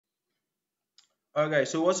Okay,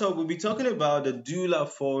 so what's up? We'll be talking about the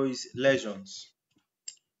Dieulafoy's lesions.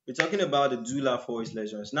 We're talking about the Dieulafoy's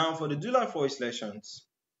lesions. Now, for the Dieulafoy's lesions,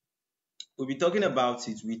 we'll be talking about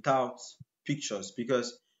it without pictures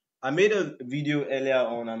because I made a video earlier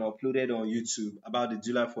on and uploaded on YouTube about the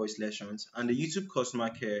Dieulafoy's lesions, and the YouTube customer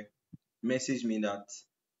care messaged me that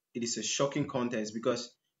it is a shocking content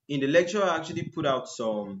because in the lecture I actually put out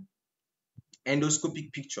some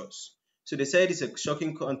endoscopic pictures. So they said it's a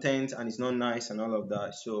shocking content and it's not nice and all of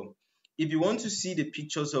that. So if you want to see the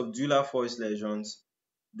pictures of Dieulafoy's lesions,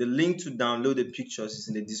 the link to download the pictures is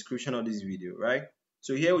in the description of this video, right?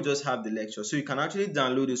 So here we just have the lecture. So you can actually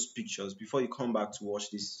download those pictures before you come back to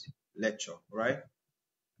watch this lecture, right?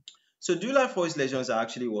 So Dieulafoy's lesions are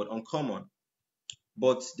actually what? Uncommon,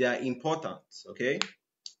 but they are important, okay?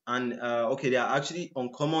 And okay, they are actually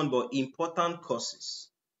uncommon but important causes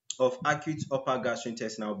of acute upper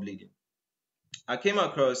gastrointestinal bleeding. I came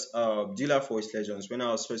across Dieulafoy's lesions when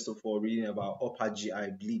I was first of all reading about upper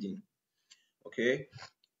GI bleeding. Okay,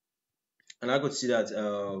 and I could see that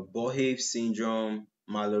Borhave syndrome,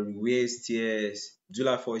 Mallory-Weiss tears,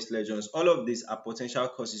 Dieulafoy's lesions, all of these are potential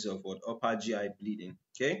causes of what upper GI bleeding.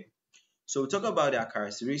 Okay, so we talk about their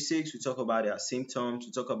characteristics, we talk about their symptoms,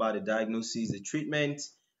 we talk about the diagnosis, the treatment,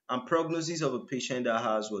 and prognosis of a patient that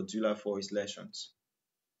has what Dieulafoy's lesions.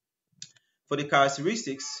 For the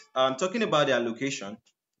characteristics, I'm talking about their location.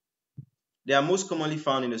 They are most commonly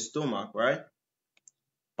found in the stomach, right?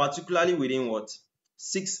 Particularly within what?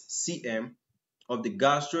 6 cm of the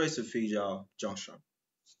gastroesophageal junction.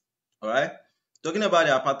 Alright? Talking about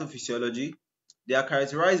their pathophysiology, they are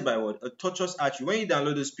characterized by what? A tortuous artery. When you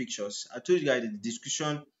download those pictures, I told you guys the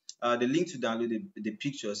description, the link to download the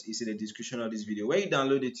pictures is in the description of this video. When you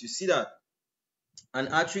download it, you see that an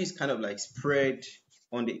artery is kind of like spread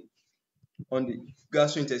on the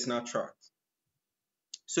gastrointestinal tract.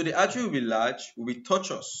 So the artery will be large, will be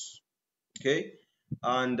tortuous, okay,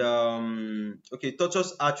 and okay,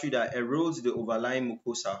 tortuous artery that erodes the overlying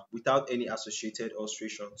mucosa without any associated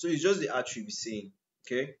ulceration. So it's just the artery we're seeing,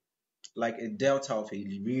 okay, like a delta of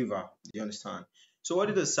a river. Do you understand? So what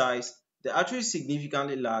is the size? The artery is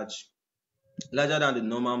significantly larger than the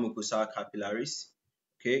normal mucosal capillaries,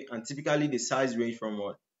 okay, and typically the size range from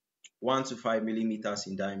what 1 to 5 millimeters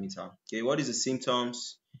in diameter. Okay, what is the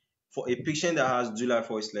symptoms for a patient that has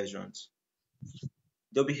Dieulafoy's lesions?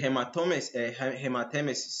 There'll be hematemesis,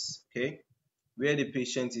 okay, where the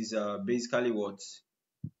patient is basically what?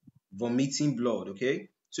 Vomiting blood, okay?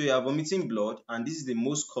 So you are vomiting blood, and this is the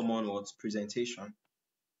most common what presentation.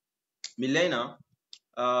 Melena,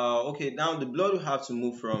 okay, now the blood will have to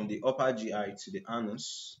move from the upper GI to the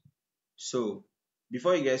anus. So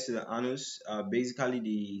before it gets to the anus, basically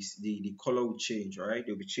the color will change, right?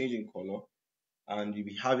 They'll be changing color, and you'll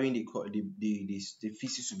be having the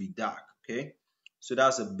feces will be dark, okay? So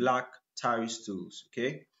that's a black tarry stools,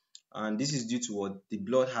 okay? And this is due to what the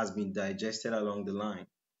blood has been digested along the line.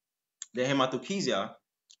 The hematochezia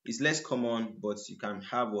is less common, but you can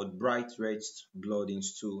have what bright red blood in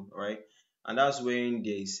stool, all right? And that's when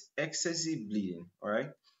there is excessive bleeding, all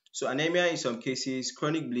right? So anemia in some cases,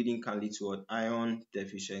 chronic bleeding can lead to what iron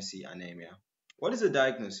deficiency anemia. What is the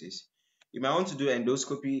diagnosis? You might want to do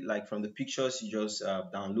endoscopy, like from the pictures you just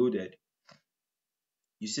downloaded.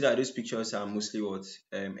 You see that those pictures are mostly what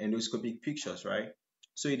endoscopic pictures, right?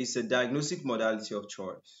 So it is a diagnostic modality of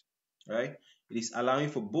choice, right? It is allowing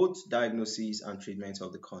for both diagnosis and treatment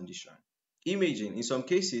of the condition. Imaging, in some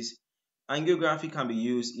cases, angiography can be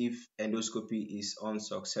used if endoscopy is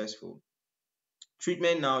unsuccessful.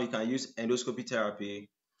 Treatment now, you can use endoscopy therapy.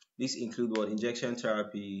 This includes what? Injection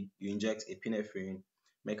therapy, you inject epinephrine,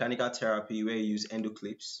 mechanical therapy where you use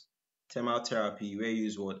endoclips, thermal therapy where you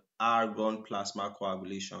use what? Argon plasma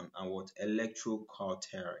coagulation, and what?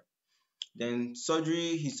 Electrocautery. Then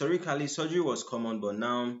surgery, historically surgery was common, but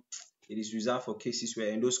now it is reserved for cases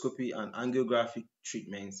where endoscopy and angiographic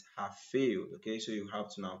treatments have failed. Okay, so you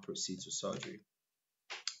have to now proceed to surgery.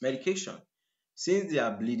 Medication. Since they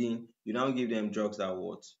are bleeding, you now give them drugs that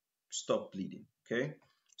what? Stop bleeding. Okay.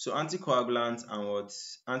 So anticoagulants and what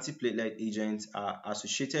antiplatelet agents are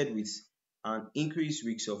associated with an increased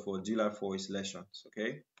risk of what Dieulafoy's lesions.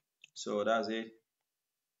 Okay. So that's it.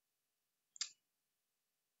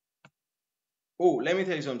 Oh, let me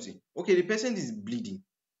tell you something. Okay, the patient is bleeding.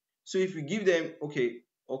 So if you give them,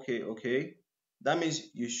 okay, that means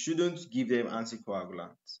you shouldn't give them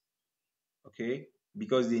anticoagulants, okay,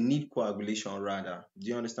 because they need coagulation rather. Do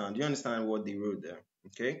you understand? Do you understand what they wrote there?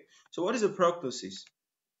 Okay, so what is the prognosis?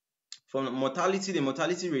 For mortality, the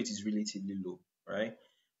mortality rate is relatively low, right?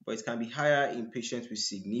 But it can be higher in patients with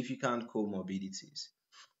significant comorbidities.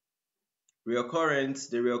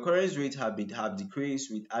 The reoccurrence rate have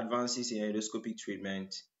decreased with advances in endoscopic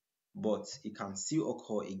treatment, but it can still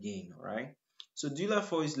occur again, right? So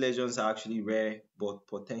Dieulafoy's lesions are actually rare but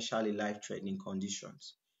potentially life-threatening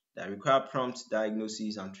conditions that require prompt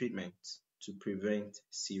diagnosis and treatment to prevent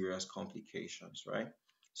serious complications, right?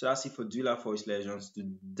 So that's it for Dieulafoy's lesions. To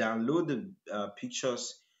download the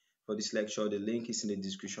pictures for this lecture, the link is in the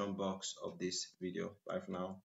description box of this video. Bye for now.